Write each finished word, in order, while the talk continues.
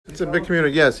It's a big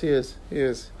community. Yes, he is. He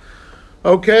is.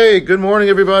 Okay, good morning,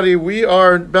 everybody. We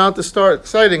are about to start.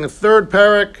 Exciting. A third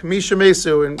parak, Misha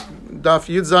Mesu, in Daf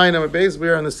Yud Zayin Amud Beis. We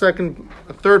are in the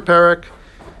third parak,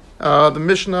 the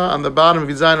Mishnah on the bottom of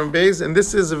Yud Zayin Amud Beis. And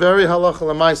this is a very halacha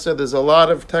l'maisa. There's a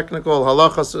lot of technical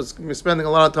halacha, so we're spending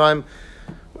a lot of time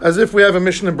as if we have a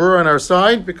Mishnah Berurah on our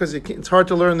side, because it's hard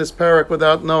to learn this parak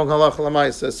without knowing halacha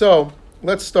l'maisa. So,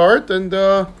 let's start, and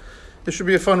it should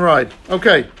be a fun ride.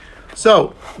 Okay.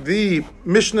 So, the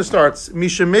Mishnah starts,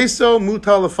 Mishemeso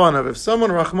mutal lefanav. If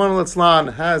someone, Rahman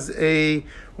al-Itzlan, has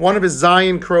one of his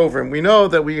Zayin Krovim, we know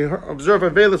that we observe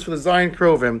Avelis for the Zayin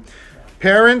Krovim,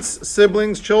 parents,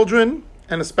 siblings, children,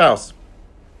 and a spouse.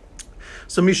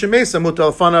 So, Mishemeso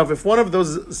mutal lefanav, if one of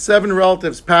those 7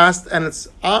 relatives passed, and it's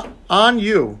on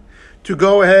you to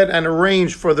go ahead and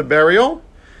arrange for the burial,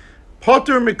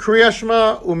 Pטור מקריאת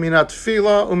שמע ומן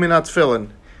התפילה ומן התפילין.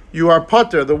 You are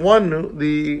pater, the one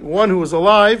who is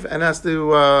alive and has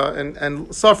to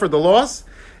and suffered the loss,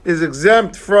 is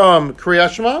exempt from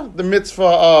Kriyat Shema, the mitzvah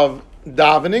of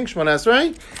davening, Shemona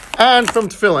Esrei, and from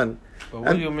tefillin. But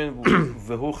what do you mean,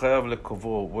 v'hu chayav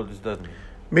lekovo? What does that mean?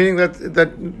 Meaning that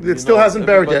it still hasn't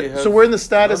buried yet. So we're in the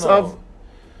status of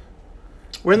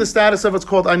what's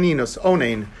called aninus,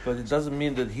 onen. But it doesn't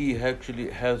mean that he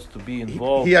actually has to be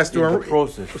involved he has to in the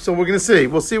process. So we're going to see.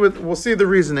 We'll see the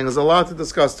reasoning. There's a lot to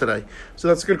discuss today. So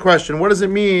that's a good question. What does it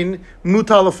mean,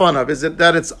 mutal lefanav? Is it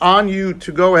that it's on you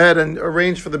to go ahead and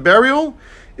arrange for the burial?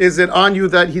 Is it on you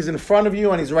that he's in front of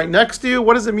you and he's right next to you?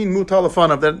 What does it mean, mutal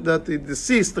lefanav? That the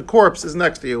deceased, the corpse, is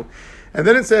next to you. And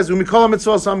then it says, umikol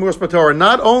mitzvos amuros pator.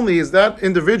 Not only is that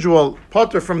individual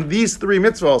pater from these 3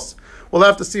 mitzvos, we'll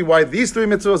have to see why these 3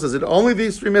 mitzvos. Is it only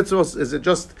these 3 mitzvos? Is it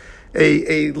just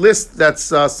a list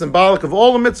that's symbolic of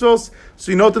all the mitzvos?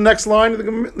 So you note the next line,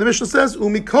 the Mishnah says,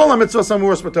 umikol mitzvos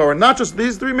amuros pator. Not just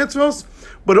these 3 mitzvos,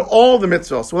 but all the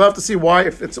mitzvos. We'll have to see why,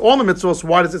 if it's all the mitzvos,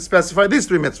 why does it specify these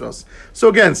 3 mitzvos? So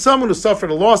again, someone who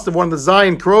suffered a loss of one of the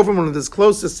Zayin Krovim, one of his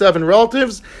closest 7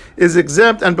 relatives, is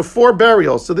exempt, and before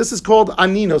burial. So this is called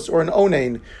aninus, or an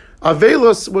onen.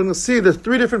 Avelos, when we see the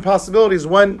 3 different possibilities,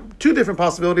 2 different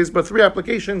possibilities, but 3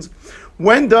 applications.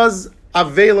 When does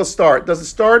Avelos start? Does it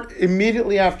start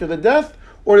immediately after the death,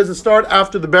 or does it start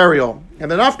after the burial?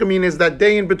 And the nafkamina is that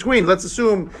day in between. Let's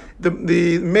assume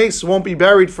the mace won't be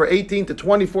buried for 18 to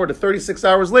 24 to 36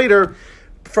 hours later.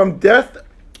 From death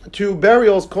to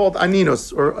burial is called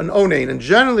aninus, or an onen. And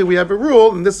generally we have a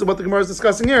rule, and this is what the Gemara is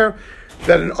discussing here,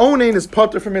 that an onen is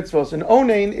pater from mitzvos. An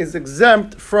onen is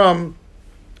exempt from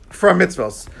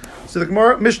mitzvos. So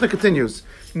the Mishnah continues.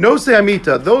 No se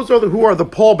amita, those are who are the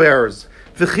pallbearers.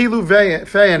 V'chilu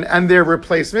fein, and their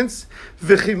replacements.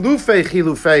 V'chilufe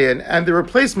chilufein, and the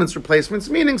replacements.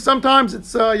 Meaning sometimes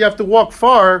it's you have to walk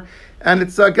far, and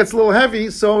it gets a little heavy.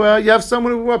 So you have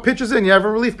someone who pitches in. You have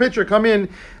a relief pitcher come in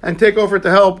and take over to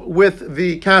help with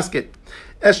the casket.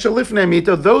 Eshalifne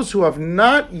amita, those who have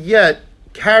not yet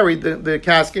carried the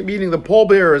casket, meaning the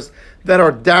pallbearers that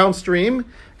are downstream.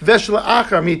 Veshla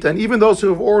achar mita, and even those who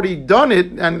have already done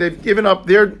it and they've given up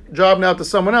their job now to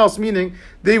someone else, meaning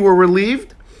they were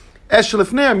relieved.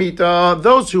 Eshlifnei mita,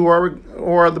 those who are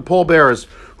the pallbearers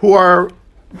who are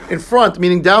in front,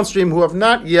 meaning downstream, who have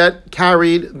not yet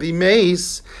carried the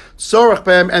mace, sorach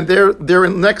b'hem, and they're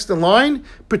next in line.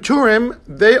 Peturim,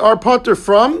 they are pater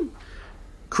from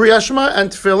Kriyat Shema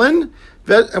and tefillin,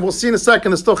 and we'll see in a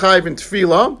second. They're still chayiv in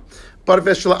tefillah. But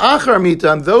veshla achar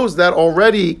mita, and those that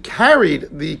already carried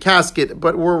the casket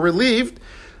but were relieved,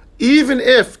 even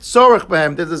if tzorach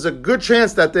b'hem, there's a good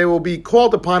chance that they will be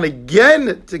called upon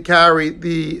again to carry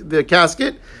the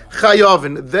casket,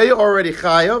 chayavin, they already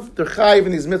chayav, they're chayav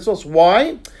in these mitzvahs.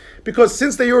 Why? Because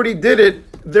since they already did it,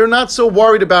 they're not so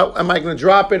worried about, am I going to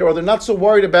drop it, or they're not so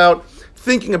worried about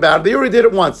thinking about it. They already did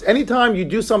it once. Anytime you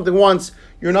do something once,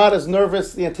 you're not as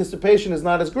nervous, the anticipation is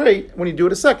not as great when you do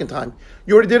it a second time.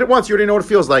 You already did it once, you already know what it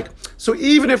feels like. So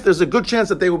even if there's a good chance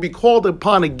that they will be called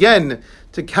upon again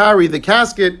to carry the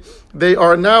casket, they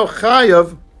are now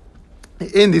chayav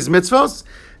in these mitzvahs.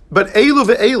 But elu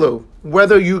ve'elu,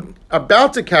 whether you are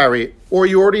about to carry it or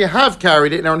you already have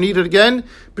carried it and are needed again,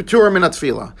 p'turim min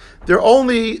tefillah.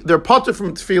 They're pater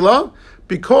from tefillah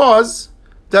because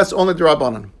that's only the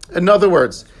Rabbanan. In other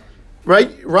words,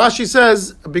 right? Rashi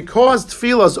says, because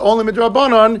tefillah is only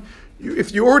midrabanan,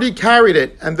 if you already carried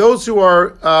it, and those who are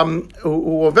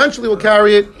who eventually will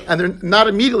carry it, and they're not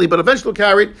immediately, but eventually will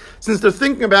carry it, since they're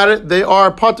thinking about it, they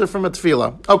are pater from a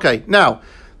tefillah. Okay, now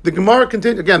the Gemara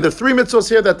continues again. There are 3 mitzvos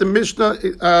here that the Mishnah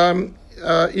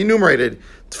enumerated: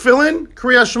 Tefillin,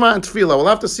 Kriyas Shema, and Tefillah. We'll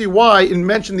have to see why it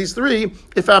mentioned these three,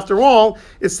 if after all,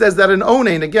 it says that an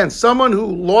Onen, again, someone who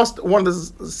lost one of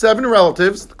the 7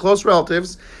 relatives, close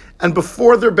relatives, and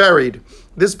before they're buried,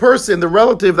 this person, the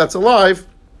relative that's alive,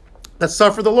 that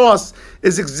suffered the loss,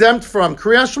 is exempt from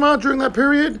Kriyas Shema during that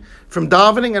period, from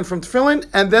davening and from Tefillin,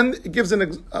 and then it gives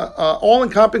an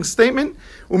all-encompassing statement,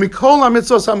 Umikol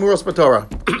ha-mitzvos hamuros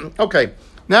b'Torah. Okay,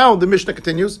 now the Mishnah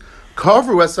continues,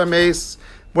 Kavru es ha-meis,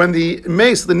 when the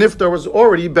mace, the niftar, was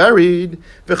already buried,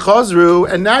 v'chazru,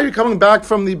 and now you're coming back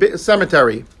from the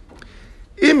cemetery.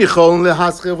 Im yicholin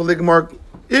lehaschil v'ligmar,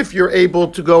 if you're able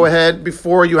to go ahead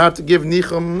before you have to give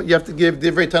nichum, you have to give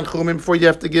divrei tanchumim, before you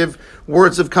have to give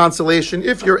words of consolation,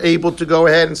 if you're able to go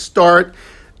ahead and start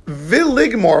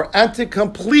v'ligmar, and to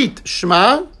complete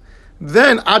Shema,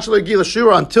 then achal gila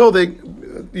shura, until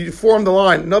you form the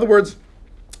line. In other words,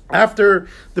 after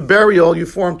the burial, you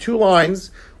form 2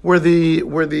 lines, where the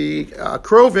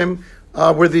krovim,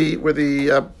 where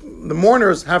the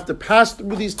mourners have to pass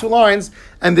through these 2 lines,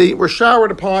 and they were showered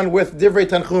upon with divrei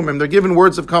tanchumim. They're given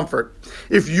words of comfort.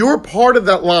 If you're part of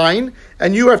that line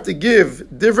and you have to give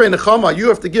divrei nechama, you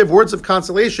have to give words of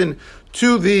consolation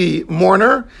to the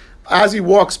mourner as he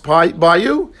walks by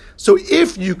you. So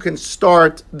if you can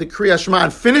start the Kriyas Shema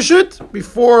and finish it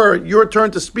before your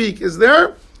turn to speak is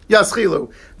there,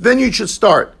 yaschilu, then you should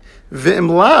start. V'im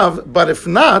lav, but if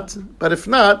not,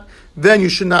 then you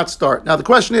should not start. Now the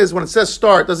question is, when it says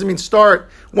start, does it mean start?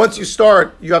 Once you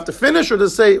start, you have to finish, or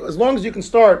does it say as long as you can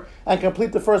start and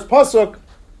complete the first pasuk,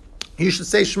 you should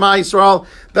say Shema Yisrael?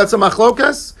 That's a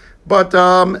machlokas. But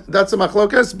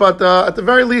at the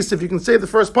very least, if you can say the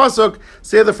first pasuk,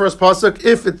 say the first pasuk.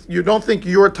 If you don't think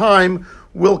your time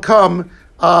will come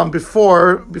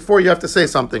before you have to say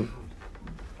something.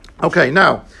 Okay,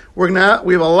 now we have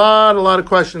a lot of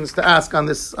questions to ask on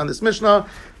this Mishnah.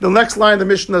 The next line of the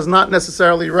Mishnah is not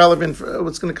necessarily relevant for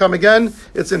what's going to come again.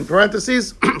 It's in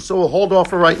parentheses, so we'll hold off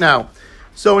for right now.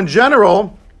 So in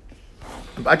general,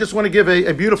 I just want to give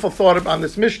a beautiful thought on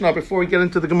this Mishnah before we get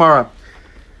into the Gemara.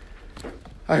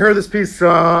 I heard this piece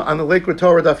on the Lakewood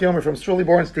Torah Daf Yomi from Shirley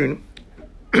Bornstein.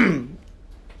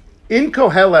 In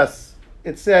Koheles,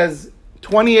 it says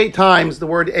 28 times the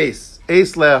word ace.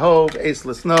 Ace le'ahov, ace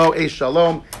le'sno, ace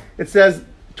shalom. It says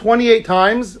 28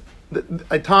 times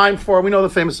a time for, we know the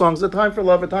famous songs, a time for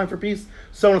love, a time for peace,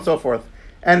 so on and so forth.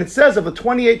 And it says of the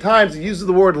 28 times, it uses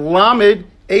the word lamed,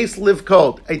 ace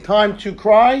livkot, a time to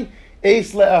cry,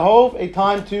 ace le'ahov, a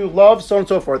time to love, so on and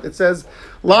so forth. It says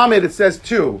lamed, it says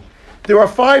 2. There are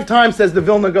 5 times, says the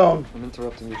Vilna Gaon. I'm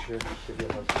interrupting you, Shir.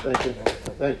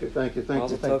 Thank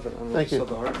you.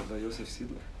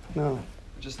 No.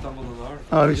 I just stumbled on the article.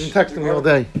 Oh, he's been texting me all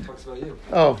day. He talks about you.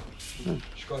 Oh.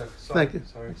 Thank you.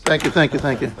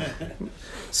 Thank you.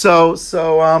 So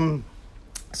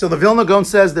the Vilna Gaon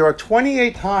says there are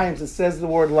 28 times it says the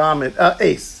word lamed,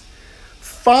 ace.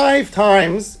 5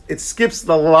 times it skips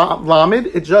the lamed.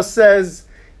 It just says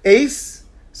ace,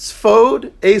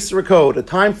 sfod, ace rakod, a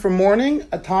time for mourning,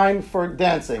 a time for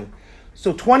dancing.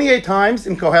 So 28 times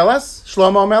in Koheles,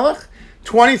 Shlomo Melech,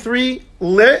 23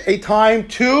 a time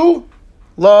to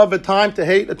love, a time to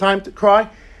hate, a time to cry.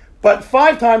 But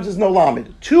 5 times there's no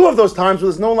lamed. 2 of those times where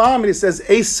there's no lamed, it says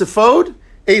ace sefod,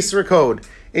 ace rakod.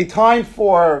 A time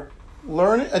for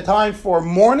learning, a time for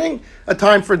mourning, a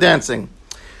time for dancing.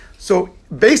 So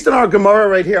based on our Gemara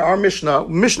right here, our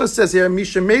Mishnah says here,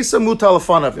 Misha Mesa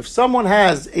Mutalafanav. If someone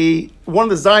has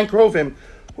one of the Zayin Krovim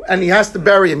and he has to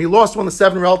bury him, he lost one of the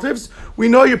 7 relatives, we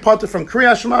know you're pater from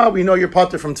Kriyas Shema, we know you're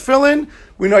pater from Tefillin,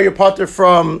 we know you're pater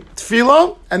from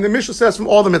Tefillah, and the Mishnah says from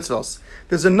all the mitzvahs.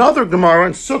 There's another Gemara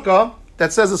in Sukkah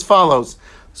that says as follows.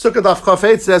 Sukkah Daf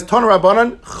Chafet says, Ton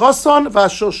Rabbanan, Chosson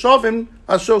v'ashel shovim,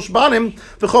 ashel shbanim,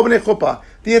 v'cho b'nei chuppah.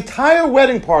 The entire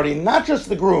wedding party, not just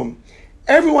the groom,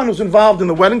 everyone who's involved in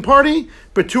the wedding party,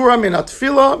 Petura minat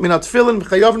tefillin,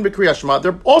 b'chayovin b'kriyas Shema.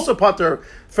 They're also pater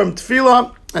from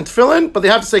Tefillah and Tefillin, but they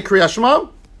have to say Kriyas Shema.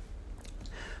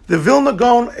 The Vilna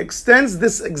Gaon extends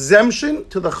this exemption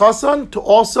to the Chosson to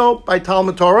also by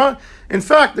Talmud Torah. In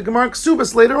fact, the Gemara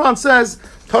Ksubas later on says,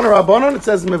 Tana Rabbanon, it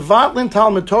says, Mevatlin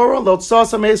Talmud Torah,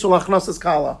 Lotzasa Meis Ulachnosas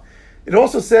Kala. It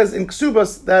also says in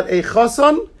Ksubas that a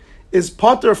Chosson is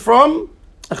pater from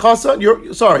a Chosson. You're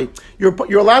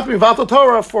allowed to be Mevatel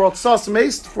Torah for Lotzasa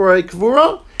Meis, for a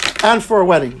Kvura, and for a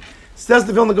wedding. Says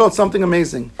the Vilna Gaon something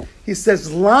amazing. He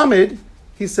says Lamed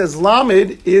is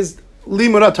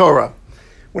Limud Torah.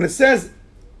 When it says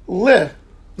Le,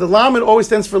 the Lamed always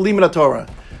stands for Limud Torah.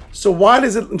 So why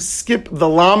does it skip the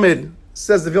Lamed,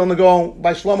 says the Vilna Gaon,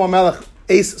 by Shlomo Melech,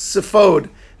 Ace Sefod,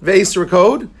 Ve'Ace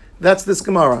Rakod? That's this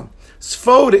Gemara.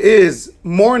 Sefod is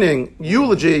mourning,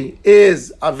 eulogy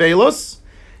is Avelus,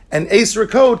 And Eis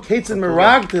Rekod, Ketzin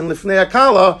Meragtin, Lifnei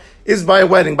Akala, is by a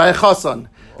wedding, by a Chosson.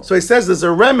 So he says there's a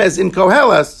remez in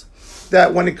Koheles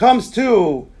that when it comes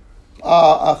to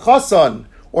a Chosson,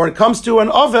 or it comes to an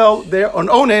Ovel, an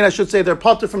Onen, I should say, they're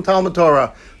Pטור from Talmud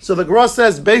Torah. So the Gemara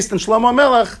says, based on Shlomo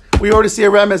Melech, we already see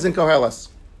a remez in Koheles.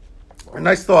 A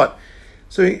nice thought.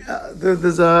 So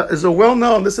there's a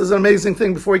well-known, this is an amazing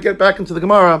thing before we get back into the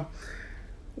Gemara.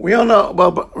 We all know,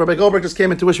 well, Rabbi Goldberg just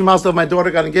came in to wish me Mazda. My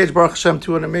daughter got engaged, Baruch Hashem,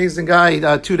 to an amazing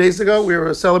guy 2 days ago. We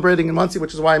were celebrating in Monsey,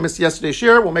 which is why I missed yesterday's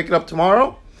shir. We'll make it up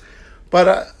tomorrow.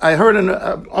 But I heard an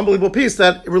unbelievable piece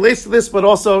that relates to this, but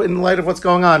also in light of what's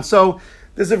going on. So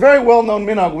there's a very well-known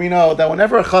minhag. We know that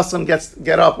whenever a chassan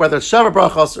get up, whether it's Sheva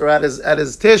Brachos or at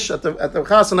his tish at the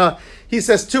chasana, he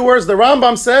says 2 words. The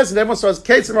Rambam says, and everyone starts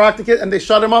Kates and Raknik, and they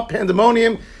shut him up.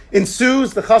 Pandemonium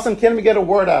ensues. The chassan can't even get a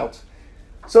word out.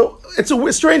 So it's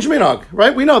a strange minhag,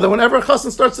 right? We know that whenever a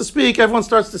chassan starts to speak, everyone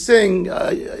starts to sing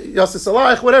Yasis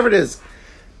Alayich, whatever it is.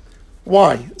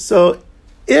 Why? So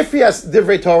if he has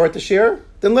Divrei Torah to share,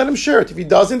 then let him share it. If he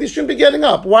doesn't, he shouldn't be getting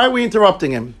up. Why are we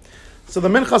interrupting him? So the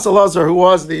Minchas Elazar, who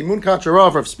was the Munkat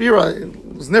Rav of Spira,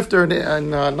 was nifter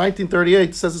in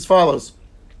 1938, says as follows.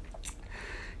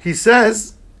 He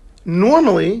says,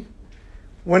 normally,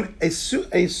 when a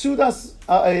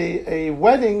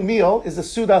wedding meal is a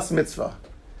sudas mitzvah.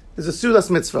 There's a sudas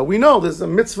mitzvah. We know there's a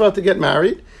mitzvah to get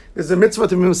married. There's a mitzvah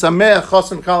to misameh,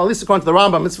 chosson, kal. At least according to the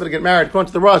Rambam, mitzvah to get married. According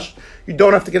to the Rush, you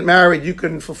don't have to get married. You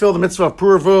can fulfill the mitzvah of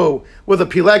purvu with a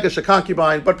pilegesh, a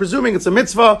concubine. But presuming it's a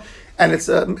mitzvah, and it's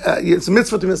a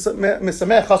mitzvah to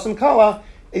misameh, chosson, kala,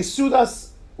 a sudas,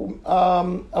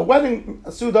 a wedding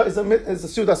a suda is a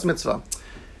sudas mitzvah.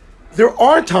 There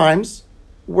are times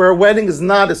where a wedding is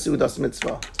not a sudas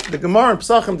mitzvah. The Gemara in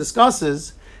Pesachim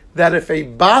discusses that if a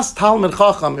bas Talmud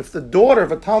Chacham, if the daughter of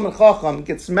a Talmud Chacham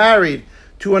gets married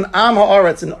to an Am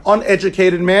Haaretz, an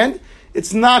uneducated man,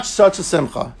 it's not such a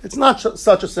simcha. It's not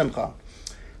such a simcha.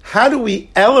 How do we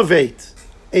elevate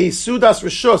a sudas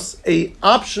rishus, a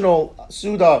optional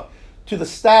suda, to the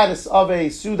status of a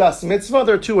sudas mitzvah?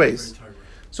 There are 2 ways.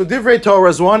 So Divrei Torah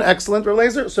is one, excellent,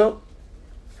 Relazer.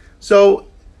 So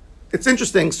it's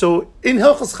interesting. So in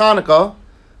Hilchos Chanukah,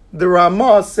 the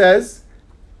Ramah says,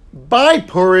 by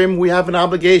Purim, we have an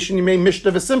obligation. You may mishta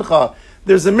v'simcha.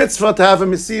 There's a mitzvah to have a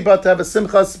misiba, to have a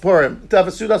simchas Purim, to have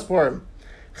a sudas Purim.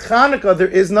 Chanukah, there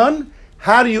is none.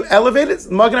 How do you elevate it?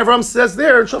 Magen Avraham says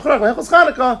there in Shulchan Aruch,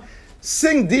 Chanukah,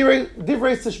 sing divrei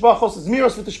tishbachos,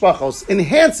 zmiros v'tishbachos.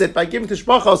 Enhance it by giving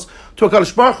tishbachos to a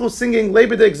Kadosh Baruch Hu, singing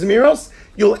lebedei zmiros.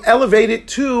 You'll elevate it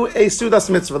to a sudas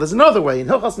mitzvah. There's another way. In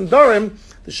Hilchos Nedarim,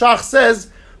 the Shach says,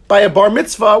 by a bar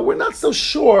mitzvah, we're not so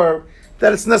sure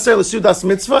that it's necessarily a sudas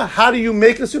mitzvah. How do you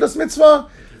make a sudas mitzvah?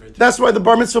 That's why the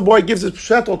bar mitzvah boy gives his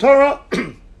Pshat Torah,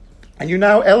 and you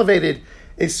now elevated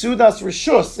a sudas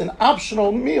rishus, an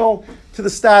optional meal, to the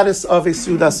status of a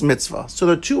sudas mitzvah. So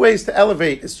there are 2 ways to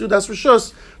elevate a sudas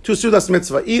rishus to a sudas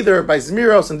mitzvah, either by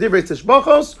zmiros and divrei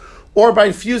tishbachos, or by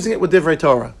infusing it with divrei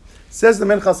Torah. Says the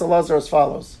Minchas Elazar as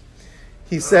follows.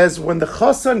 He says, when the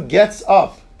chassan gets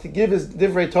up to give his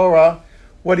divrei Torah,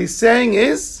 what he's saying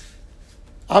is,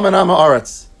 Aman Am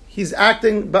Haaretz. He's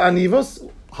acting ba'anivos,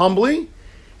 humbly,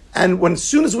 and as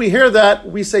soon as we hear that,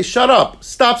 we say, shut up,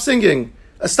 stop singing.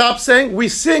 Stop saying, we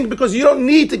sing because you don't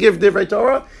need to give divrei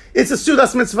Torah. It's a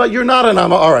sudas mitzvah, you're not an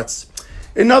Am Haaretz.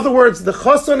 In other words, the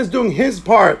chassan is doing his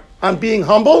part on being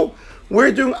humble.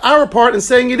 We're doing our part in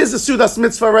saying it is a sudas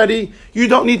mitzvah already. You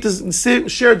don't need to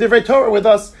share divrei Torah with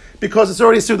us because it's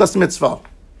already a sudas mitzvah.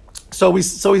 So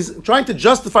he's trying to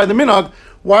justify the minhag.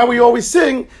 Why we always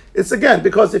sing? It's again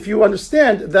because if you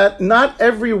understand that not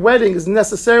every wedding is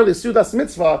necessarily a sudas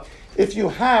mitzvah. If you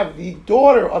have the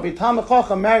daughter of a Talmid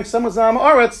Chacham marrying someone's Am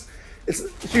Haaretz, so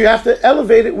you have to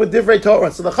elevate it with divrei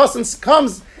Torah. So the chassan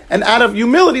comes and out of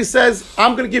humility says,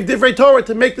 I'm going to give divrei Torah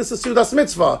to make this a sudas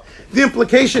mitzvah. The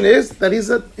implication is that he's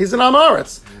an Am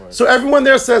Haaretz. Right. So everyone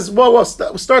there says, well,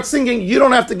 start singing. You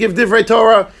don't have to give divrei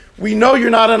Torah. We know you're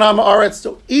not an Am Haaretz.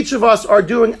 So each of us are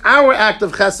doing our act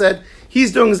of chesed.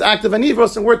 He's doing his act of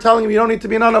anivos, and we're telling him you don't need to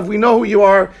be an anav. We know who you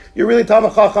are. You're really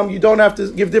Talmid Chacham. You don't have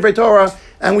to give divrei Torah,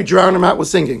 and we drown him out with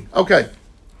singing. Okay.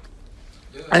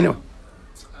 Yeah, I know.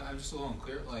 I'm just a little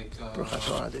unclear. Like, you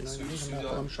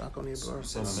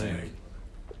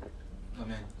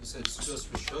said sudas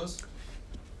rishos.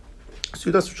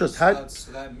 Sudas rishos.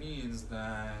 So that means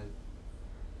that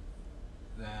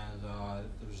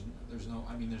there's no.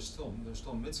 I mean, there's still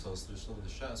mitzvahs. There's still the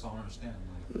shas. So I don't understand.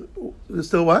 Like, there's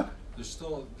still what? There's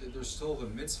still the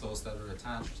mitzvahs that are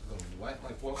attached to the wedding.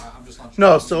 Like, what? I'm just not.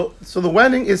 No, so the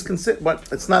wedding is considered,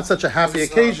 but it's not such a happy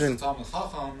occasion. Talmid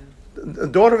Chacham. The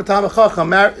daughter of a Talmid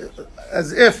Chacham,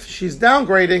 as if she's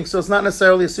downgrading, so it's not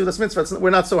necessarily a Sudas mitzvah. We're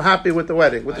not so happy with the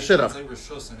wedding, with the shidduch. It's like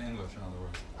Brachos in English, in other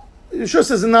words.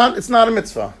 Shus is not, it's not a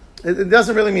mitzvah. It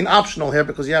doesn't really mean optional here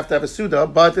because you have to have a Suda,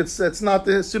 but it's not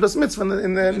the Sudas mitzvah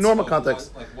in the normal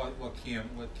context. What kiyum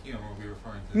are we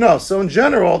referring to? No, so in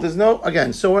general, there's no,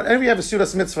 again, so whenever you have a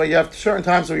Sudas mitzvah, you have certain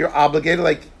times where you're obligated,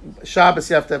 like Shabbos,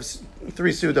 you have to have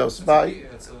 3 Sudos.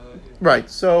 Right,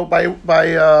 so by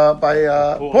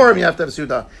Purim, you have to have a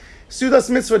Suda. Sudas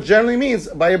mitzvah generally means,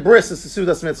 by a bris, it's a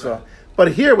Sudas mitzvah. Right.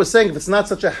 But here we're saying if it's not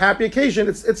such a happy occasion,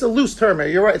 it's a loose term here.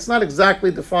 You're right, it's not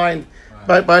exactly defined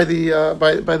by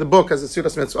the book as a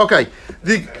Sudas mitzvah. Okay,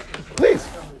 please.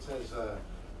 It says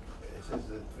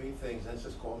the 3 things. That's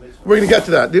just called mitzvah. We're going to get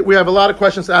to that. We have a lot of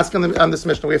questions to ask on this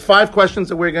Mishnah. We have 5 questions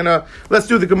that we're going to... Let's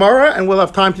do the Gemara, and we'll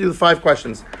have time to do the 5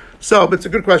 questions. So, but it's a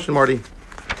good question, Marty.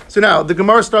 So now, the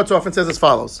Gemara starts off and says as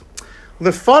follows.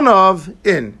 Lefanav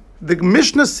in. The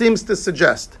Mishnah seems to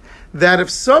suggest that if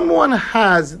someone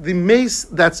has the mace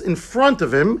that's in front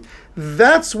of him,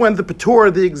 that's when the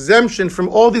Pטור, the exemption from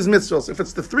all these mitzvahs. If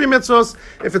it's the 3 mitzvahs,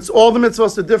 if it's all the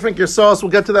mitzvahs, the different Gersahs,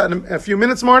 we'll get to that in a few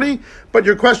minutes, Marty. But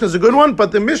your question is a good one.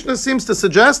 But the Mishnah seems to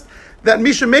suggest that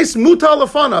Misha mace mutal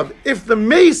lefanav. If the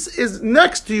mace is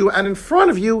next to you and in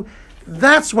front of you,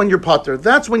 that's when you're patur.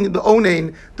 That's when the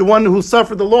onen, the one who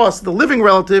suffered the loss, the living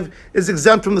relative, is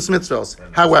exempt from the mitzvahs.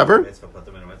 However,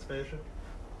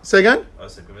 say again?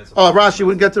 Oh, Rashi,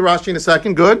 we'll get to Rashi in a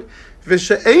second. Good. But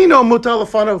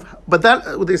that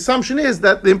the assumption is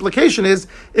that the implication is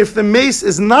if the mace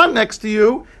is not next to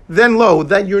you, then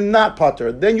then you're not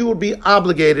patur. Then you will be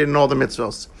obligated in all the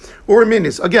mitzvahs. Or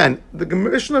minis. Again, the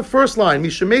Mishnah first line,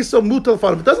 Mishameso mutal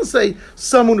fanav. It doesn't say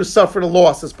someone who suffered a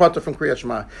loss is patur from Kriyat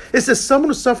Shema. It says someone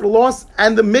who suffered a loss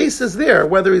and the mace is there,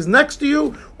 whether he's next to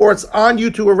you or it's on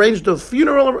you to arrange the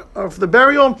funeral or for the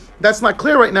burial. That's not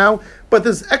clear right now. But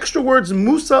there's extra words,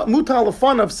 mutal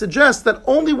lefanav, suggests that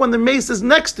only when the mace is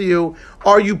next to you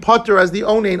are you patur as the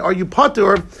onen. Are you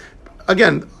patur?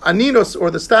 Again, aninos, or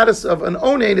the status of an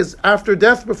onen, is after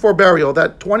death, before burial.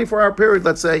 That 24-hour period,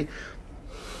 let's say,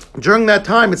 during that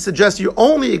time, it suggests you're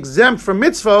only exempt from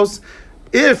mitzvos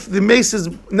if the mace is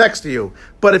next to you.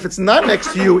 But if it's not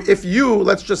next to you, if you,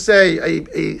 let's just say,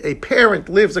 a parent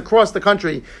lives across the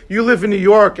country, you live in New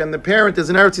York, and the parent is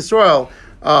in Eretz Yisrael,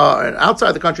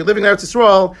 outside the country, living in Eretz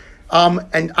Yisrael,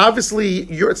 and obviously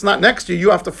it's not next to you, you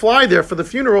have to fly there for the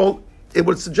funeral, it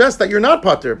would suggest that you're not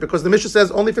patur, because the Mishnah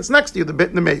says only if it's next to you, the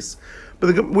mace.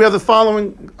 But we have the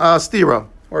following stira,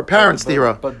 or apparent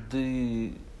stira. But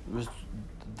the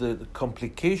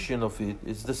complication of it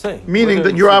is the same. Meaning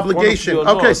whether that your it's in front of obligation... you or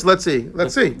Okay, not. so let's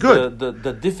see. Good.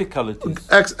 The difficulties.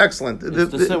 Excellent.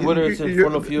 It's the same whether it's in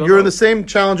front of you or You're in not. the same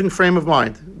challenging frame of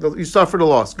mind. You suffered a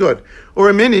loss. Good.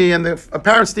 Or a mini, and the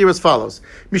apparent steer as follows.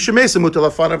 Mishamesa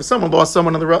mutalafana. If someone lost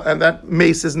someone and that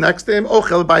mace is next to him,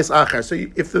 ochel bais acher. So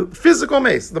if the physical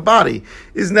mace, the body,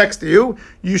 is next to you,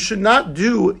 you should not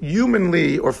do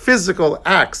humanly or physical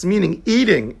acts, meaning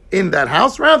eating, in that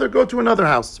house. Rather, go to another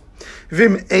house.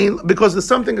 Because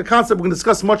there's a concept we're going to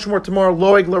discuss much more tomorrow,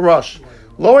 loeg l'rosh.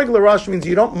 Loeg l'rosh means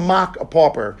you don't mock a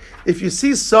pauper. If you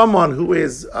see someone who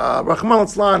is, Rahman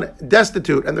al-Islan,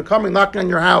 destitute, and they're coming knocking on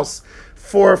your house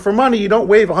for money, you don't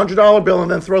wave a $100 bill and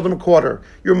then throw them a quarter.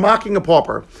 You're mocking a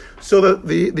pauper. So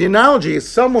the analogy is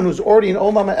someone who's already in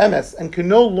Olam HaEmes and can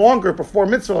no longer perform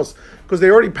mitzvahs because they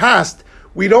already passed.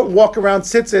 We don't walk around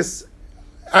tzitzis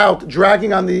out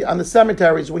dragging on the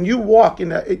cemeteries. When you walk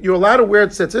you're allowed to wear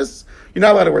tzitzis. You're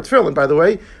not allowed to wear tefillin, by the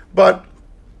way, but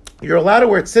you're allowed to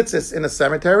wear tzitzis in a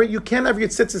cemetery. You can't have your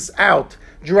tzitzis out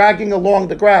dragging along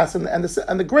the grass and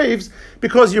the graves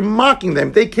because you're mocking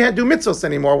them. They can't do mitzvahs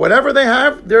anymore. Whatever they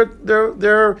have,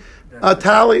 their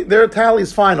tally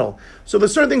is final. So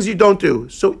there's certain things you don't do.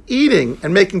 So eating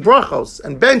and making brachos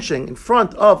and benching in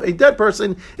front of a dead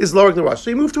person is lower the rush.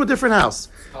 So you move to a different house.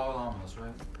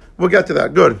 We'll get to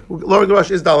that. Good. Lower the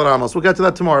rush is Dalet Amos. We'll get to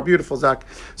that tomorrow. Beautiful, Zach.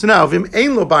 So now, Vim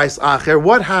Ein Lo Bais Acher,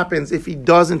 what happens if he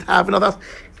doesn't have another house?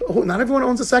 Not everyone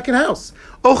owns a second house.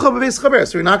 Ocha B'Beis Chaber,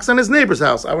 so he knocks on his neighbor's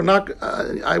house. I would knock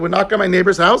on my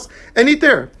neighbor's house and eat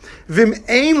there. Vim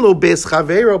Ein Lo Beis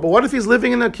Chavero, but what if he's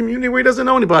living in a community where he doesn't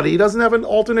know anybody? He doesn't have an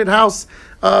alternate house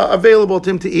available to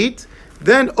him to eat.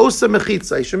 Then osa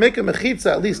mechitza. He should make a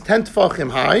mechitza at least 10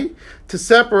 tefachim high to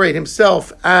separate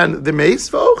himself and the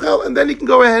mace, and then he can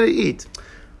go ahead and eat.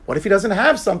 What if he doesn't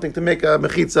have something to make a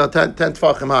mechitza 10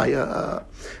 tefachim high?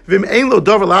 Vim ein lo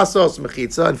dover lasos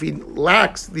mechitza. And if he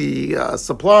lacks the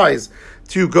supplies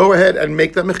to go ahead and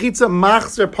make that mechitza,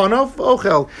 machzer panov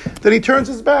ochel, then he turns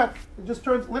his back. He just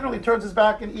literally turns his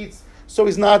back and eats, so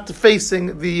he's not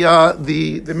facing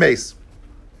the mace.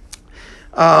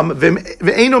 But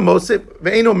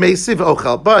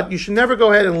you should never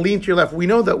go ahead and lean to your left. We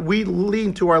know that we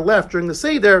lean to our left during the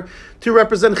Seder to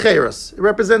represent Cheres. It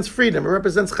represents freedom. It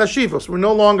represents Chashivos. We're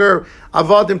no longer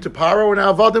Avadim to Paro, we're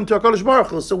now Avadim to HaKadosh Baruch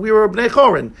Hu. So we were Bnei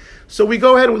Chorin. So we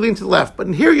go ahead and we lean to the left. But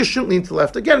in here you shouldn't lean to the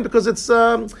left. Again, because it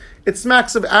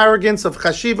smacks of arrogance, of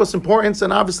Chashivos, importance,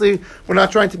 and obviously we're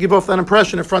not trying to give off that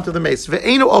impression in front of the mace.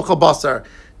 Ve'enu ochel basar.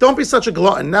 Don't be such a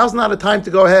glutton. Now's not a time to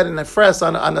go ahead and fress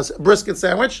on a brisket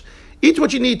sandwich. Eat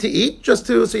what you need to eat,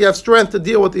 so you have strength to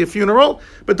deal with the funeral.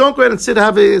 But don't go ahead and sit and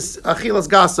have a achilas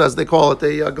gasa, as they call it,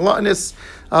 a gluttonous,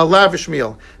 lavish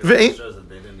meal. It shows that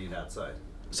they didn't eat outside.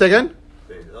 Say again?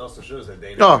 It also shows that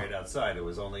they didn't eat outside. It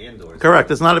was only indoors.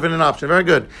 Correct. It's not even an option. Very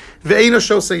good. Ve'eno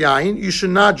shosei yain. You should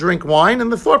not drink wine.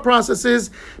 And the thought process is,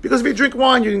 because if you drink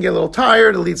wine, you can get a little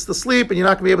tired, it leads to sleep, and you're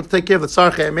not going to be able to take care of the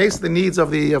tzarchei mace, the needs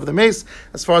of the mace,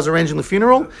 as far as arranging the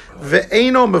funeral.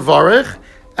 Ve'eno mevarech.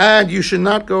 And you should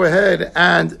not go ahead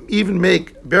and even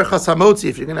make berchas hamotzi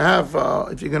if you're going to have,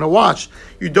 if you're going to watch.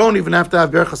 You don't even have to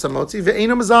have berchas hamotzi.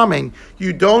 Ve'eno mezamein.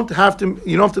 You don't have to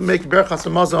make berchas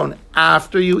hamazon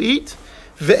after you eat.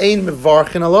 Ve'ein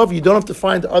mevarchin alav. You don't have to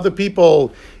find other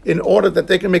people in order that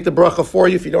they can make the bracha for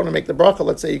you. If you don't want to make the bracha,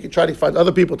 let's say you could try to find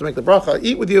other people to make the bracha,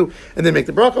 eat with you, and then make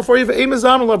the bracha for you. Ve'ein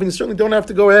mezam alav. And you certainly don't have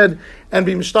to go ahead and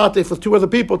be mishtatef with two other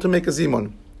people to make a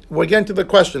zimun. We'll get into the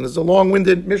question. It's a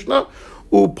long-winded Mishnah.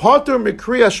 Upater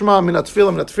mikriya shema min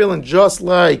atfilin, just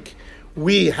like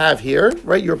we have here,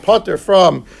 right? You're pater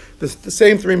from the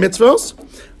same three mitzvos.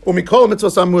 Umikol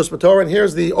mitzvos amuros b'Torah, and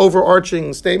here's the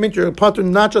overarching statement: you're pater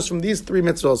not just from these three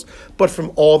mitzvos, but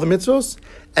from all the mitzvos.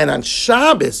 And on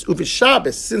Shabbos,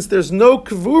 Shabbos, since there's no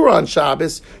kavura on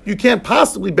Shabbos, you can't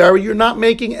possibly bury. You're not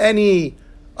making any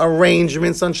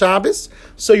arrangements on Shabbos,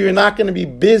 so you're not going to be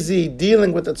busy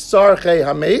dealing with the tzarchei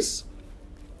hames.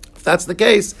 If that's the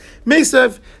case,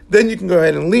 Mesev, then you can go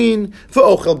ahead and lean for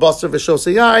ochel basar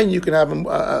v'shosei yain. You can have a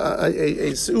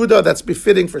seuda that's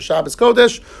befitting for Shabbos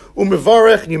Kodesh.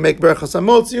 Umevarech, and you make berachas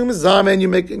hamotzi. Umezamen, you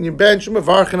bench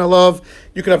umevarchen alav.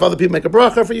 You can have other people make a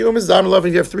bracha for you. Umezamen alav, and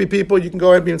if you have three people, you can go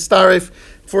ahead and be in starif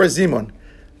for a zimun.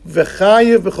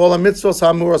 V'chayiv b'chol hamitzvos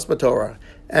hamuros b'Torah.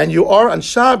 And you are on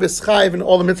Shabbos chayiv in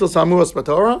all the mitzvos hamuros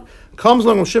b'Torah. Comes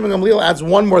along with Shimon Gamliel, adds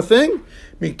one more thing.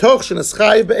 Since you're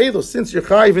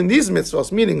chayiv in these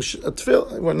mitzvahs, meaning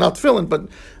not tefillin, but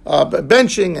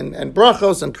benching and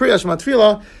brachos and kriyash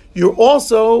matfila, you're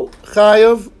also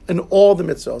chayiv in all the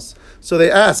mitzvahs. So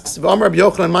they ask, so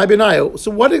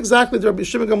what exactly did Rabbi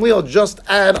Shimon Gamliel just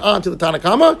add on to the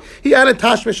Tanakama? He added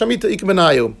tashme shamita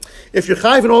ikmenayu. If you're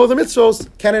chayiv in all of the mitzvahs,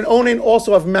 can an onen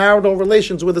also have marital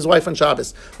relations with his wife on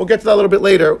Shabbos? We'll get to that a little bit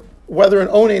later. Whether an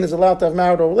onen is allowed to have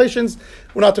marital relations,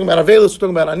 we're not talking about avelus, we're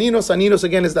talking about aninos. Aninos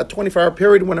again is that 24-hour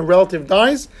period when a relative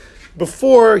dies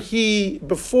before the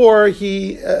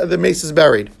mace is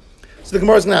buried. So the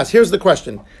Gemara is going to ask. Here's the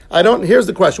question. Here's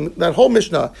the question. That whole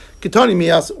Mishnah, Kitani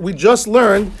Miyas, we just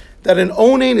learned that an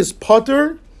onen is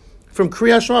pater from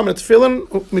Kriyas Shema and Tefillin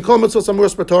Mikol Mitzvos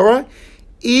Amuros b'Torah,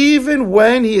 even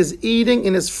when he is eating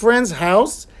in his friend's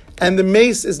house and the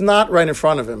mace is not right in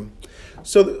front of him.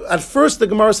 So at first the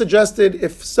Gemara suggested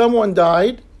if someone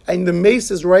died and the mace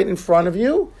is right in front of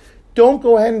you, don't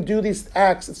go ahead and do these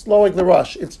acts. It's like the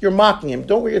rush. You're mocking him.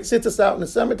 Don't worry. It sits us out in the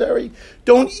cemetery.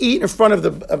 Don't eat in front of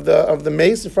the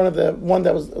mace, in front of the one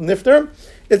that was nifter.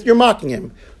 You're mocking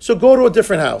him. So go to a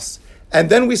different house. And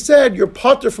then we said you're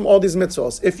pater from all these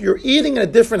mitzvahs. If you're eating in a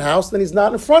different house, then he's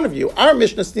not in front of you. Our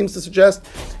Mishnah seems to suggest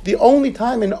the only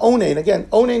time in onen, again,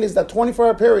 onen is that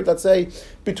 24-hour period, let's say,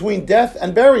 between death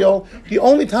and burial, the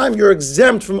only time you're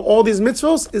exempt from all these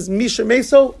mitzvahs is misha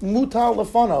meso mutal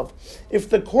lefanov. If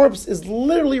the corpse is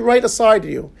literally right aside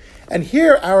you. And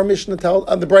here our Mishnah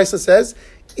the Brisa says,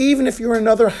 even if you're in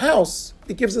another house,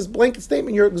 it gives this blanket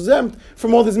statement, you're exempt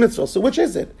from all these mitzvahs. So which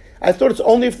is it? I thought it's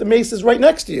only if the mace is right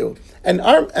next to you. And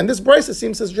this Brisa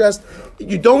seems to suggest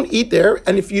you don't eat there,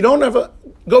 and if you don't have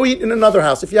go eat in another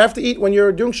house. If you have to eat when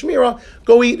you're doing Shemira,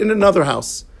 go eat in another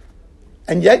house.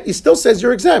 And yet he still says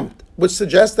you're exempt, which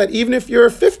suggests that even if you're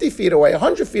 50 feet away,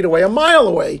 100 feet away, a mile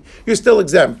away, you're still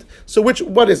exempt. So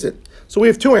what is it? So we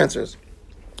have two answers.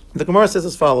 The Gemara says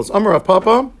as follows, Amar Rav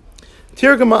Papa,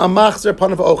 Tirgama amachzer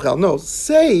panav ochel. No,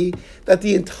 say that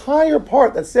the entire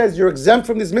part that says you're exempt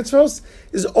from these mitzvahs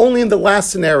is only in the last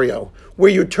scenario, where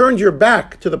you turned your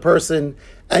back to the person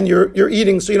and you're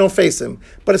eating so you don't face him.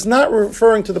 But it's not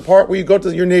referring to the part where you go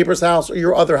to your neighbor's house or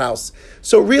your other house.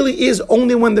 So it really is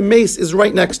only when the mace is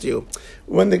right next to you.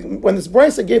 When this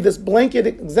Brisa gave this blanket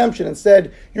exemption and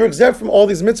said you're exempt from all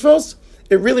these mitzvahs,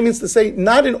 it really means to say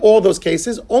not in all those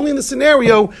cases, only in the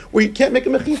scenario where you can't make a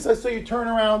mechitza, so you turn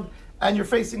around and you're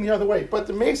facing the other way. But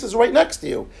the mace is right next to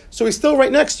you. So he's still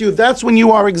right next to you. That's when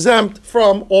you are exempt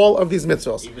from all of these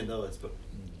mitzvahs. Even though it's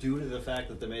due to the fact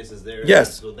that the mace is there,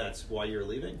 yes. So that's why you're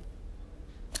leaving?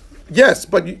 Yes,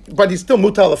 but he's still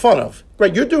mutal lefanov.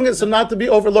 Right, you're doing it so not to be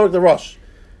overloaded the rush.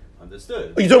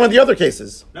 Understood. Are you talking about the other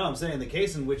cases? No, I'm saying the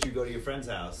case in which you go to your friend's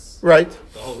house. Right.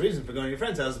 The whole reason for going to your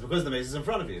friend's house is because the mace is in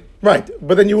front of you. Right,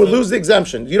 but then you will lose the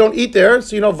exemption. You don't eat there,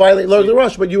 so you don't violate load of the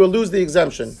rush, but you will lose the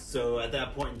exemption. So at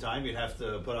that point in time, you'd have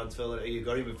to put on tefillin. You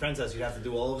go to your friend's house, you'd have to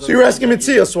do all of those. So you're asking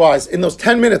Mitzias-wise, in those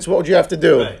 10 minutes, what would you have to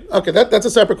do? Right. Okay, that's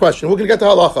a separate question. We're going to get to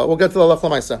halacha. We'll get to the halacha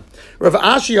l'maisa. Rav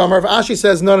Ashi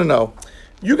says, no.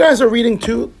 You guys are reading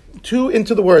too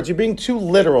into the words. You're being too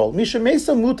literal. Misha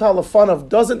Mesa Mutal Lefanav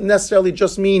doesn't necessarily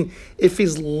just mean if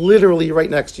he's literally right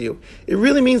next to you. It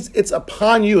really means it's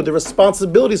upon you. The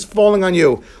responsibility is falling on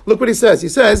you. Look what he says. He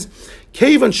says,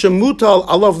 Kevan Shemutal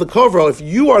Alav Lekovro, if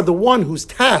you are the one who's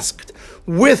tasked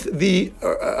with the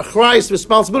achrayus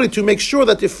responsibility to make sure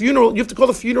that the funeral, you have to call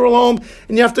the funeral home,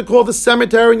 and you have to call the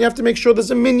cemetery, and you have to make sure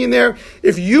there's a minyan there.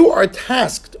 If you are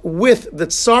tasked with the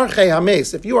tzarchei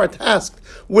hames, if you are tasked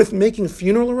with making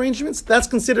funeral arrangements, that's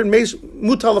considered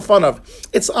mutal lefanav.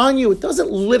 It's on you. It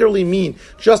doesn't literally mean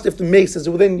just if the mace is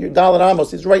within your dalet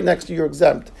amos, it's right next to your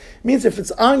exempt. It means if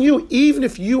it's on you, even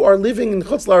if you are living in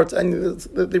Chutz La'aretz and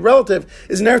the relative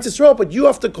is in Eretz Yisrael, but you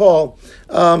have to call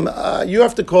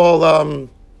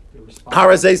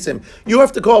Harazesim. You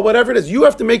have to call whatever it is. You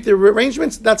have to make the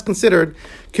arrangements. That's considered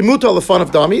kimuta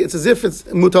lefanav dami. It's as if it's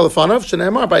muta lefanav.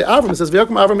 Shenemar by Avram. It says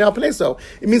v'yakum Avram yalpaneso.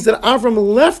 It means that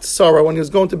Avram left Sarah when he was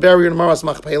going to bury her in Maras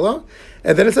Machpelah.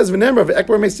 And then it says v'nemar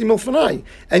v'ekbar mesim fanai.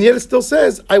 And yet it still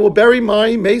says, I will bury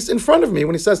my mace in front of me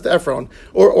when he says to Ephron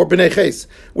or Bnei Ches,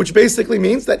 which basically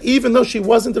means that even though she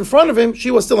wasn't in front of him, she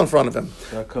was still in front of him.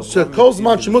 So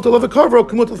kozman shemuta levakavro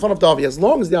kimuta lefanav davi. As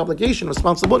long as the obligation,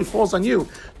 responsibility falls on you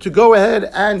to go ahead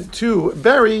and to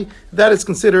bury, that is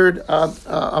considered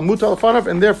a mutal lefanav,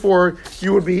 and therefore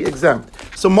you would be exempt.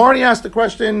 So Marty asked a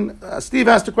question. Steve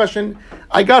asked a question.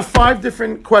 I got 5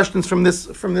 different questions from this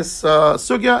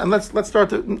sugya, and let's start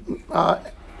to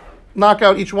knock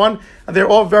out each one. They're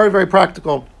all very, very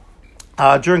practical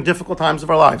during difficult times of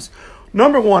our lives.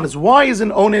 Number 1 is, why is an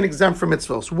onen exempt from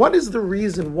mitzvos? What is the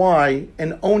reason why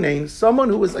an onen, someone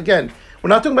who is, again, we're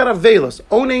not talking about avelos.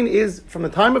 Onen is from the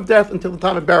time of death until the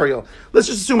time of burial. Let's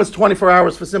just assume it's 24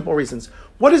 hours for simple reasons.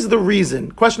 What is the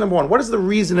reason? Question number 1, what is the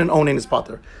reason an onen is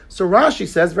pater? So Rashi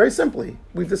says, very simply,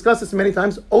 we've discussed this many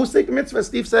times, osek mitzvah,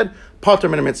 Steve said, pater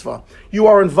min mitzvah. You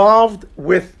are involved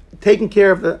with taking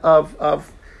care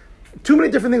of too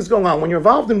many different things going on. When you're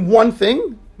involved in one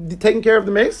thing, taking care of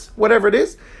the mace, whatever it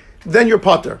is, then you're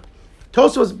pater.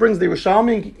 Tosfos brings the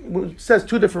Yerushalmi, says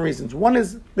 2 different reasons. One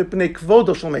is mipnei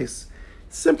kvodo shel mace,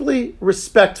 simply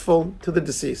respectful to the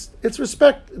deceased. It's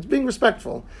respect. It's being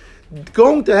respectful.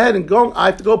 Going ahead and going, I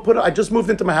have to go put it, I just moved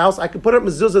into my house. I can put up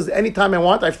mezuzahs anytime I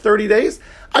want. I have 30 days.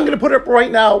 I'm going to put it up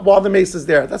right now while the mace is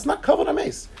there. That's not kavod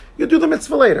mace. You do the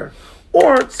mitzvah later.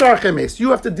 Or tzarchei mace. You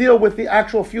have to deal with the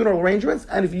actual funeral arrangements.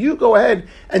 And if you go ahead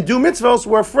and do mitzvahs,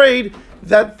 we're afraid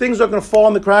that things are going to fall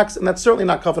in the cracks, and that's certainly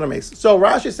not kavod mace. So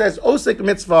Rashi says, osek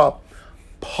mitzvah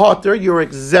pater, you're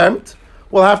exempt.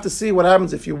 We'll have to see what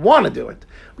happens if you want to do it.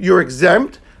 You're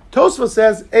exempt. Tosfos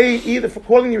says, either for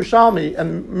calling Yerushalmi,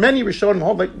 and many Rishonim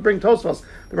hold like bring Tosfos,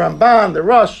 the Ramban, the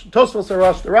Rush, Tosfos the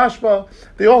Rush, the Rashba,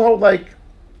 they all hold like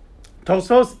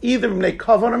Tosfos, either they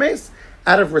kavod mace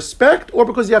out of respect, or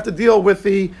because you have to deal with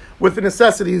the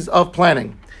necessities of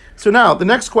planning. So now the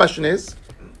next question is,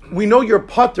 we know you're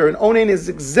pater and onen is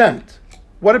exempt.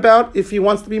 What about if he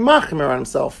wants to be machmer on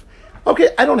himself? Okay,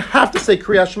 I don't have to say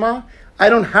Kriyat Shema. I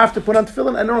don't have to put on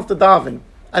tefillin. I don't have to daven.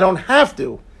 I don't have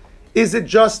to. Is it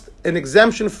just an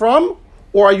exemption from,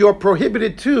 or are you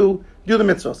prohibited to do the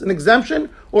mitzvahs? An exemption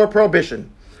or a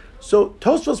prohibition? So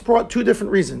Tosfos brought 2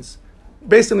 different reasons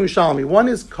based on the Yerushalmi. One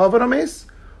is kavod mace.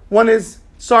 One is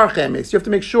tzarchei mace. You have to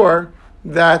make sure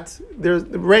that the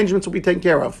arrangements will be taken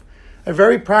care of. A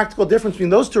very practical difference between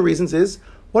those 2 reasons is,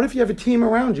 what if you have a team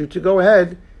around you to go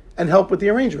ahead and help with the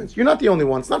arrangements? You're not the only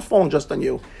one. It's not falling just on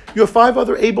you. You have 5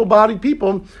 other able-bodied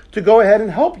people to go ahead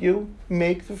and help you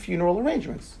make the funeral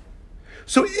arrangements.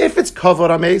 So if it's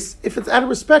kavod mace, if it's out of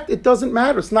respect, it doesn't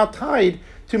matter. It's not tied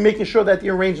to making sure that the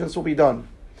arrangements will be done.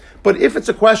 But if it's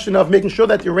a question of making sure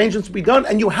that the arrangements will be done,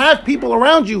 and you have people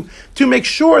around you to make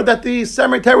sure that the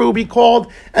cemetery will be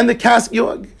called, and the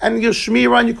casket, and your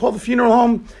shmira, and you call the funeral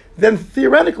home, then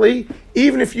theoretically,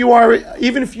 even if you are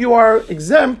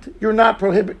exempt, you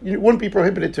wouldn't be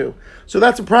prohibited to. So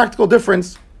that's a practical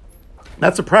difference.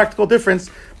 That's a practical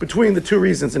difference between the 2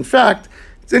 reasons. In fact,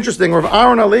 It's interesting. Rav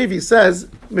Aaron Alevi says,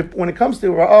 when it comes to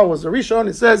Ra'ah was a Rishon,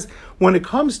 it says, when it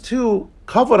comes to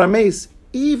Kavod HaMeis,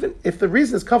 even if the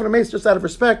reason is Kavod HaMeis just out of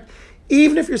respect,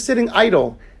 even if you're sitting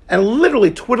idle and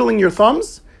literally twiddling your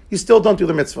thumbs, you still don't do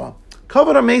the mitzvah.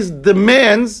 Kavod HaMeis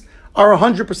demands our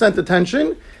 100%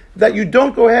 attention, that you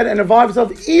don't go ahead and involve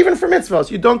yourself, even for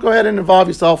mitzvahs. You don't go ahead and involve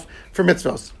yourself for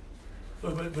mitzvahs.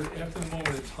 But after the moment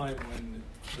in time when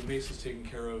the mace is taken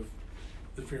care of,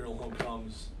 the funeral home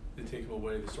comes, they take him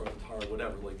away, they start the tar,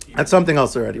 whatever. That's something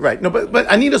else already, right? No, but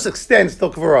Anidos extends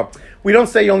till Kavurah. We don't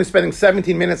say you're only spending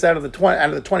 17 minutes out of the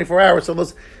 24 hours. So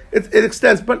it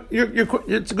extends. But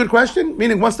it's a good question.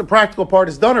 Meaning, once the practical part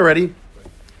is done already,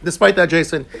 despite that,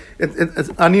 Jason,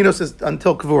 Anidos is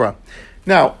until Kavurah.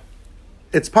 Now,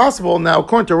 it's possible. Now,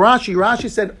 according to Rashi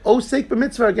said Osek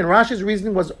b'mitzvah. Again, Rashi's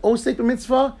reasoning was Osek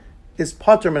b'mitzvah is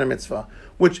patur min a mitzvah,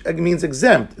 which means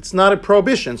exempt. It's not a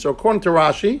prohibition. So, according to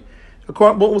Rashi.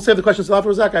 We'll save the questions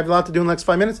after Zach. I have a lot to do in the next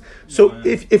 5 minutes. So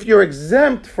if you're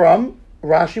exempt from,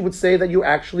 Rashi would say that you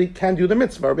actually can do the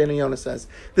mitzvah, Rabbeinu Yonah says.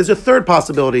 There's a third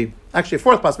possibility, actually a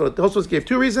fourth possibility. The Tosfos gave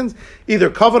 2 reasons, either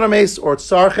kavod hameis or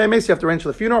tzar chemes, you have to arrange for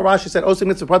the funeral. Rashi said, osek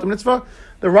mitzvah, patur mitzvah.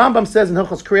 The Rambam says in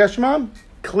Hilchos Kriyas Shema,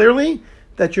 clearly,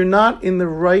 that you're not in the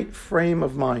right frame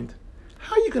of mind.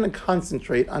 How are you going to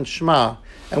concentrate on Shema?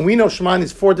 And we know Shema in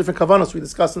these 4 different kavanos we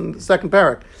discussed in the second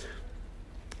parak.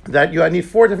 That you need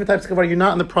 4 different types of kavanah. You're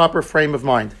not in the proper frame of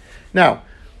mind. Now,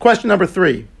 question number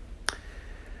 3.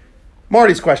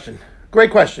 Marty's question. Great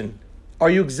question.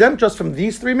 Are you exempt just from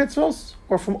these 3 mitzvos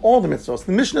or from all the mitzvos?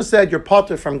 The Mishnah said you're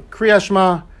patur from Kriyas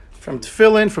Shema, from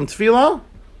Tefillin, from Tefillah,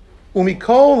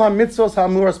 umikol ha-mitzvos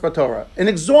ha-amuras b'Torah. An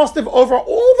exhaustive over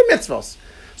all the mitzvos.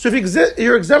 So if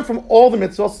you're exempt from all the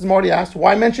mitzvos, as Marty asked,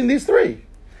 why mention these 3?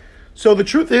 So the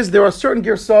truth is, there are certain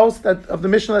girsos of the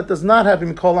Mishnah that does not have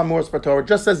Mikol Amuras B'Torah,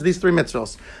 just says these 3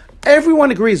 mitzvos.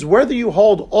 Everyone agrees, whether you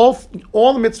hold all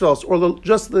the mitzvos or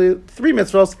just the 3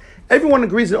 mitzvos, everyone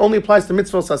agrees it only applies to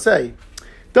mitzvos aseh.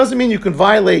 Doesn't mean you can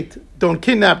violate, don't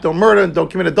kidnap, don't murder,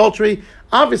 don't commit adultery.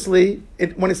 Obviously,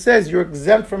 when it says you're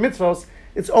exempt from mitzvos,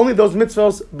 it's only those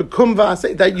mitzvos bekum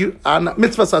v'aseh that you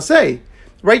mitzvos aseh.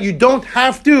 Right? You don't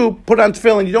have to put on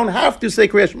tefillin. You don't have to say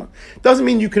Kriyas Shema. Doesn't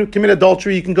mean you can commit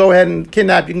adultery. You can go ahead and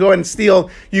kidnap. You can go ahead and steal.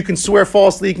 You can swear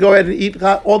falsely. You can go ahead and eat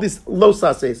all these lo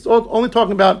saseh. It's only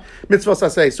talking about mitzvah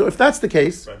saseh. So if that's the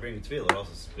case... By bringing tefillah, it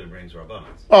also brings rabbanon.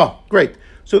 Oh, great.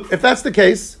 So if that's the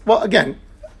case, well, again,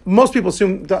 most people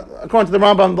assume, according to the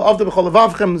Rambam, of the b'chol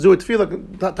levavchem zu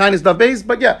tefillah, tainis dav beis,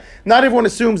 but yeah, not everyone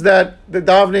assumes that the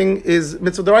davening is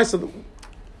mitzvah d'oraisa.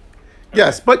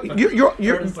 Yes, but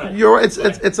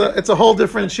it's a whole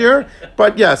different shir.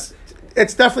 But yes,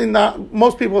 it's definitely not.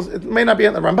 Most people, it may not be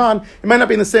in the Ramban. It might not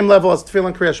be in the same level as Tefillah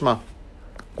and Kriyas Shema.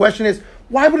 Question is,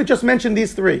 why would it just mention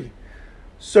these 3?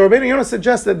 So Rabbeinu Yonah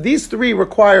suggests that these 3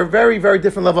 require very, very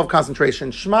different level of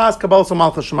concentration. Shema is kabbalas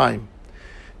u'malchus shemaim.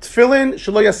 Tefillin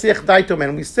shelo yasiach daito,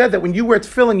 and we said that when you wear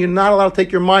tefillin, you're not allowed to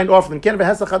take your mind off them. Can't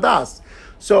have a hesach hadas.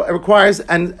 So it requires,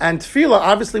 and tefillah,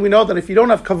 obviously we know that if you don't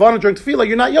have kavanah during tefillah,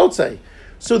 you're not yotzei.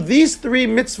 So these 3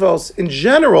 mitzvos, in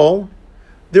general,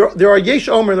 there are yesh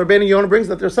omer, and Rabbeinu Yonah brings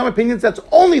that there are some opinions that's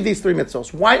only these 3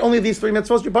 mitzvos. Why only these 3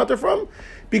 mitzvos you patur from?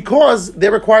 Because they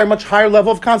require a much higher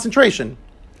level of concentration.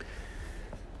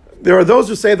 There are those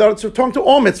who say that it's referring to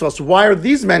all mitzvos. Why are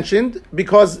these mentioned?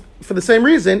 Because for the same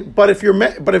reason. But if you're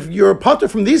patur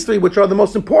from these 3, which are the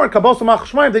most important, kabbalas u'malchus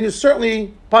shemaim, then you're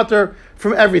certainly patur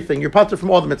from everything. You're patur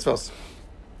from all the mitzvos.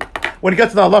 When you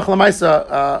get to the halacha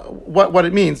l'maisa, what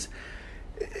it means,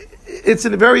 it's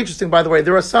very interesting. By the way,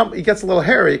 there are some. It gets a little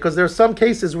hairy because there are some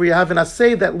cases where you have an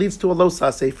asay that leads to a lo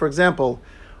saseh. For example,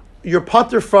 you're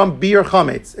patur from bir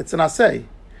chametz. It's an asay.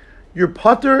 You're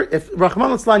patur if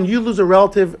Rahman al-Islam, you lose a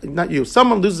relative, not you,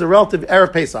 someone loses a relative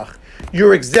erev Pesach.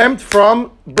 You're exempt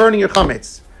from burning your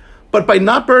chametz. But by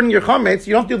not burning your chametz,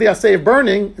 you don't do the asay of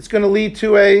burning. It's going to lead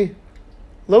to a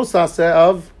lo saseh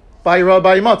of bayra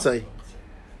bayimatzeh.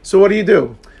 So what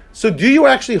do? So do you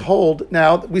actually hold,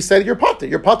 now, we said you're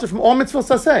patur from all mitzvahs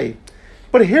aseh.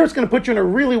 But here it's going to put you in a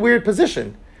really weird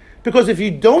position. Because if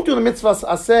you don't do the mitzvahs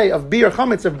aseh of bir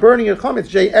chametz, of burning your chametz,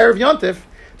 jay erev yontif,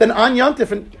 then on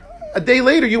yontif, and a day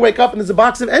later you wake up and there's a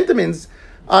box of entamins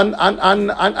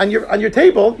on your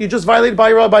table, you just violated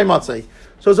bayra bayimatzeh.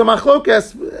 So there's a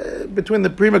machlokes between the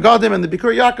Pri Megadim and the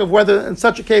Bikur Yaakov whether in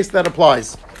such a case that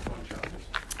applies.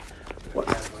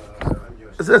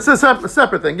 It's a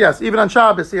separate thing, yes. Even on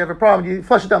Shabbos, you have a problem, you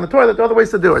flush it down the toilet, there are other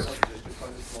ways to do it.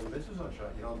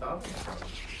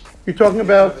 You're talking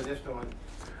about...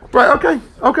 Right, okay.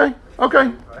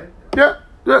 Yeah,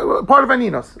 part of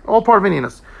Aninos, all part of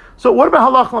Aninos. So what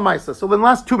about halach l'maisa? So in the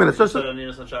last 2 minutes, just But on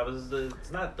Ninas on Shabbos,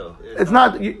 it's not though. it's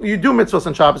not you do mitzvahs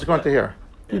on Shabbos according to here.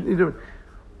 You do.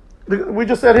 We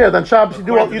just said here that on Shabbos you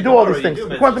do all these things.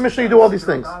 According to the Mishnah, you do all these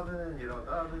things.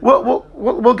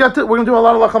 We'll get to. We're going to do a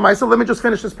lot of halach l'maisa. Let me just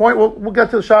finish this point. We'll get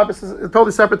to the Shabbos. It's a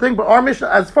totally separate thing. But our Mishnah,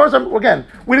 as far as again,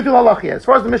 we didn't do halach yet. As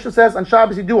far as the Mishnah says, on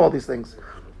Shabbos you do all these things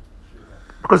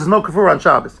because there's no kafur on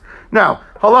Shabbos. Now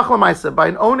halach l'maisa by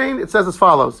an onen, it says as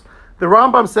follows. The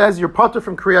Rambam says you're patur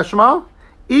from Kriyas Shema,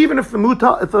 even if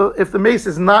the mace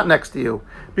is not next to you,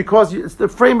 because it's the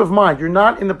frame of mind. You're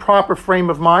not in the proper frame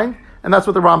of mind, and that's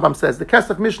what the Rambam says. The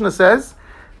Kesef Mishnah says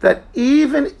that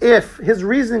even if his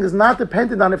reasoning is not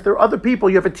dependent on if there are other people,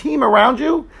 you have a team around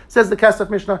you, says the Kesef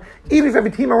Mishnah, even if you have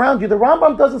a team around you, the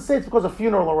Rambam doesn't say it's because of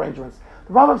funeral arrangements.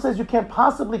 The Rambam says you can't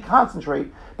possibly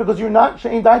concentrate because you're not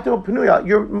she'ein daito penuya.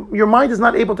 Your mind is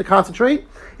not able to concentrate.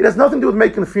 It has nothing to do with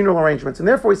making the funeral arrangements. And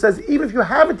therefore he says, even if you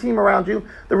have a team around you,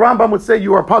 the Rambam would say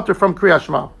you are patur from Kriyas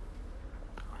Shema.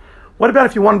 What about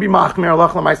if you want to be machmer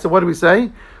halach l'maisa? What do we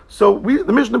say? So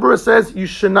the Mishnah Berurah says you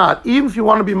should not. Even if you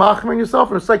want to be machmer yourself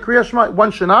and recite Kriyas Shema,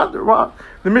 one should not.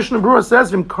 The Mishnah Berurah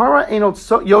says, V'mkara einot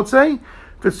yotzei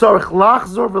v'tzorich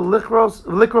lachzor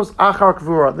v'likros achar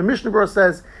kvura. The Mishnah Berurah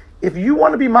says, if you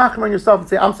want to be machmer on yourself and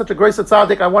say, I'm such a grace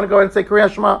tzaddik, I want to go ahead and say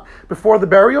Kriyas Shema before the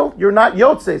burial, you're not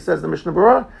yotzei, says the Mishnah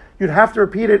Berurah. You'd have to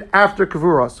repeat it after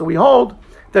kavura. So we hold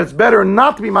that it's better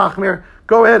not to be machmer.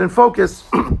 Go ahead and focus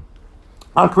on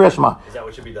Kriyas Shema. Is that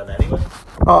what should be done anyway?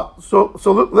 So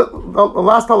the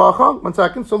last halacha. 1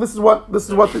 second. So this is what.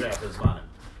 Zman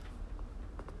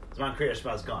Kriyas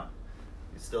Shema is gone.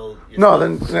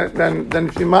 Then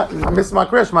if you miss Zman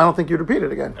Kriyas Shema, I don't think you'd repeat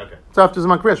it again. Okay. It's after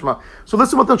Zman Kriyas Shema. So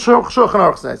listen what the Shulchan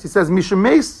Aruch says. He says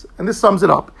Mishemes, and this sums it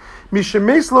up.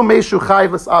 Mishemes lo meishu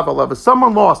chayv l's'avalav. If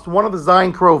someone lost one of the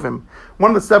Zayin Krovim,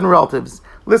 one of the 7 relatives,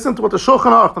 listen to what the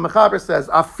Shulchan Aruch, the Mechaber says.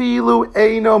 Afilu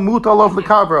eino mutalov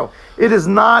l'kavro. It is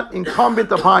not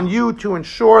incumbent upon you to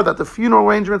ensure that the funeral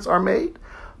arrangements are made.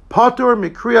 Patur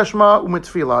mikriyas shema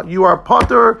u'mitfila. You are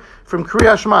patur from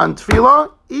Kriyas Shema and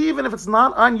Tefillah, even if it's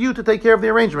not on you to take care of the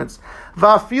arrangements.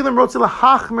 Va'afilim rotzil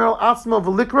hachmer al atzmo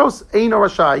v'likros eino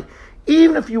rashai.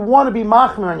 Even if you want to be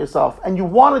machmer on yourself and you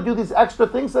want to do these extra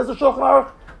things, says the Shulchan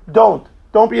Aruch,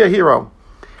 don't be a hero.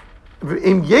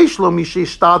 Im yesh lo mi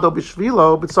sheishtado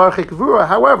b'shvilo b'tzarchei kavura.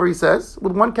 However, he says,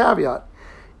 with one caveat,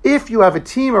 if you have a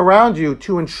team around you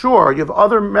to ensure, you have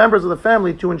other members of the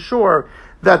family to ensure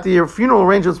that the funeral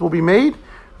arrangements will be made,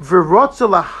 he says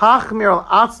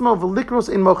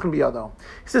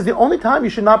the only time you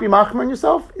should not be machmer on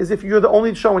yourself is if you're the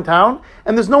only show in town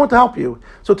and there's no one to help you.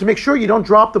 So to make sure you don't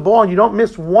drop the ball and you don't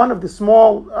miss one of the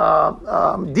small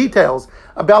details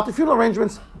about the funeral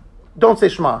arrangements, don't say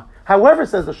Shema. However,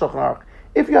 says the Shulchan Aruch,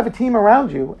 if you have a team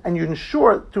around you and you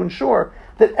ensure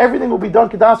that everything will be done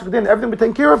kedas v'kedin, everything will be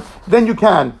taken care of, then you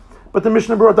can. But the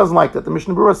Mishnah Berurah doesn't like that. The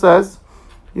Mishnah Berurah says,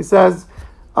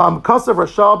 Kasav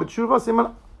Rashal b'tshuva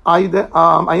siman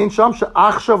ayin sham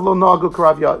she'achshav lo nagu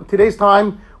karavya. In today's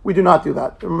time, we do not do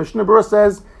that. The Mishnah Berurah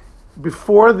says,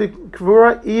 before the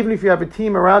kavura, even if you have a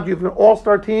team around you, you have an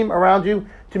all-star team around you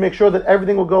to make sure that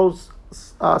everything will go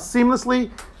seamlessly,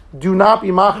 do not be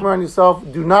machmer on yourself.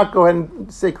 Do not go ahead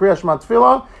and say Kriyas Shema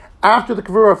Tefillah. After the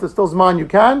kavura, if there's still zman, you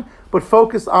can, but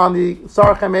focus on the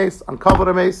sarach hameis, on kavod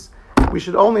hameis. We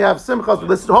should only have simchas, but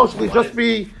this should hopefully just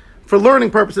be for learning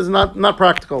purposes, not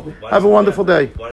practical. Have a wonderful day.